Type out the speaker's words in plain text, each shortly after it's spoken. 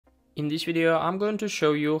In this video, I'm going to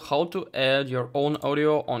show you how to add your own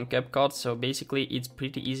audio on CapCut. So basically it's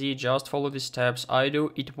pretty easy, just follow the steps I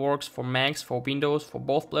do. It works for Macs, for Windows, for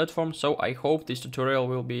both platforms. So I hope this tutorial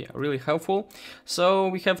will be really helpful. So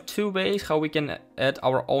we have two ways how we can add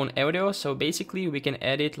our own audio. So basically we can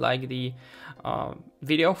add it like the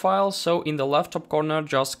video file. So in the left top corner,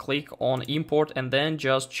 just click on import and then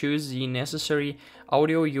just choose the necessary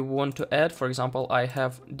audio you want to add. For example, I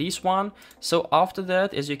have this one. So after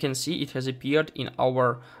that, as you can see, it has appeared in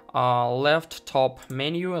our left top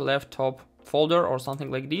menu, left top folder or something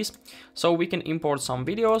like this. So we can import some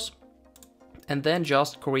videos and then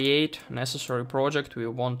just create necessary project we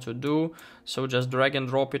want to do. So just drag and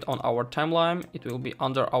drop it on our timeline. It will be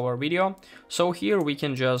under our video. So here we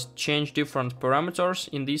can just change different parameters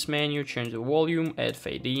in this menu, change the volume, add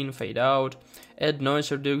fade in, fade out, add noise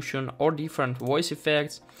reduction or different voice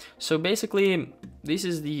effects. So basically this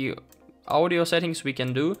is the audio settings we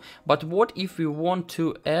can do. But what if we want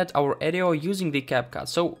to add our audio using the CapCut?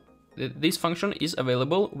 So this function is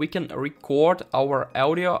available. We can record our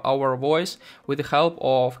audio, our voice with the help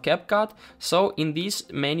of CapCut. So in this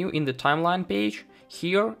menu, in the timeline page,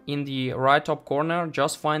 here in the right top corner,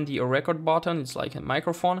 just find the record button. It's like a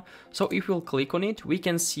microphone. So if we'll click on it, we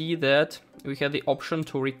can see that we have the option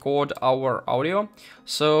to record our audio.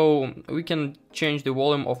 So we can change the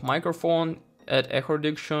volume of microphone, add echo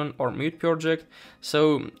reduction or mute project,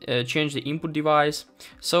 so change the input device.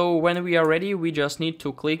 So when we are ready, we just need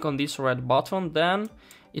to click on this red button, then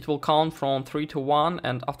it will count from 3 to 1,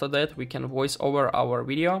 and after that we can voice over our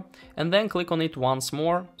video and then click on it once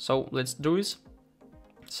more. So let's do this.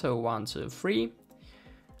 So 1, 2, 3.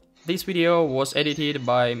 This video was edited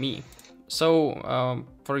by me. So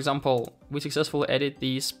for example, we successfully edit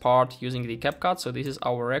this part using the CapCut, so this is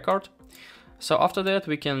our record. So after that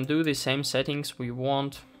we can do the same settings we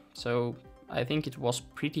want. So I think it was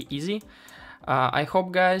pretty easy. I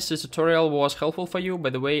hope guys this tutorial was helpful for you.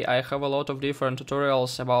 By the way, I have a lot of different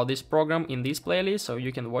tutorials about this program in this playlist, so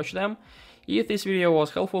you can watch them. If this video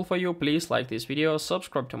was helpful for you, please like this video,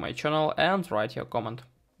 subscribe to my channel and write your comment.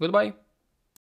 Goodbye!